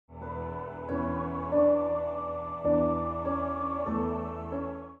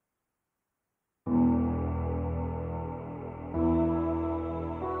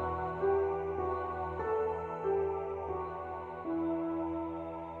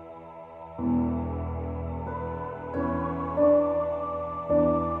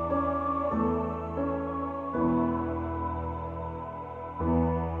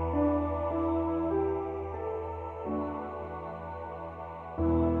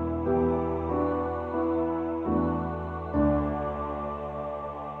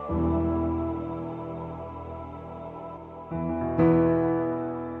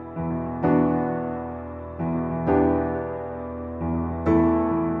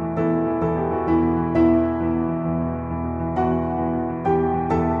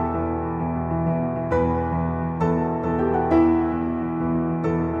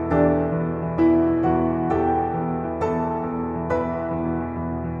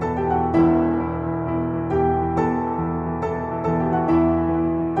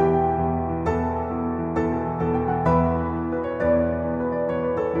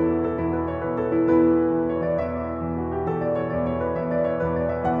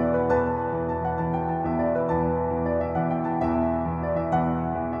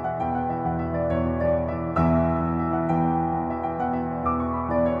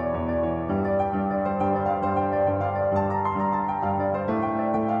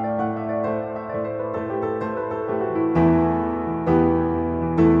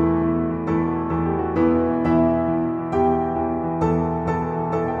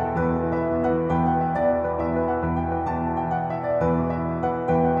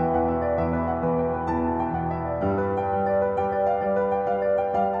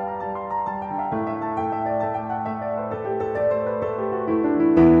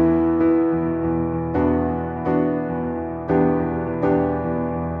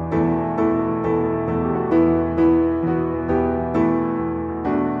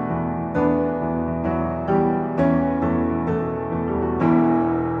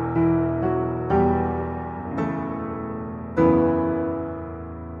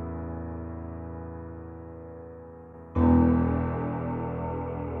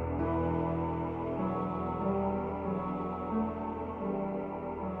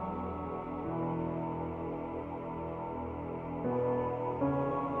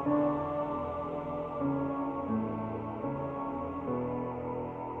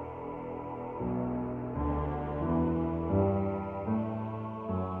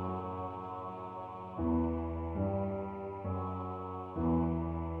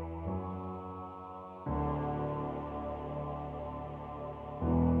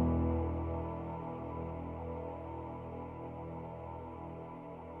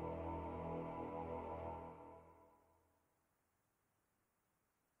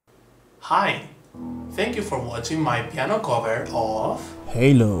Hi, thank you for watching my piano cover of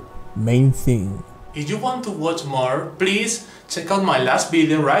Halo main theme. If you want to watch more, please check out my last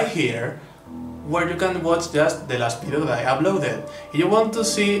video right here, where you can watch just the last video that I uploaded. If you want to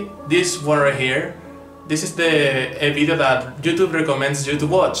see this one right here, this is a video that YouTube recommends you to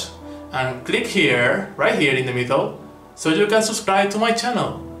watch. And click here, right here in the middle, so you can subscribe to my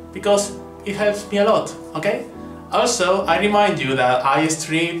channel, because it helps me a lot, okay? Also, I remind you that I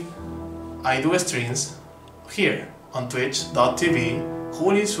do streams here on twitch.tv,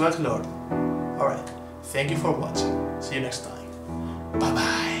 Holy Sweat Lord. Alright, thank you for watching. See you next time. Bye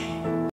bye.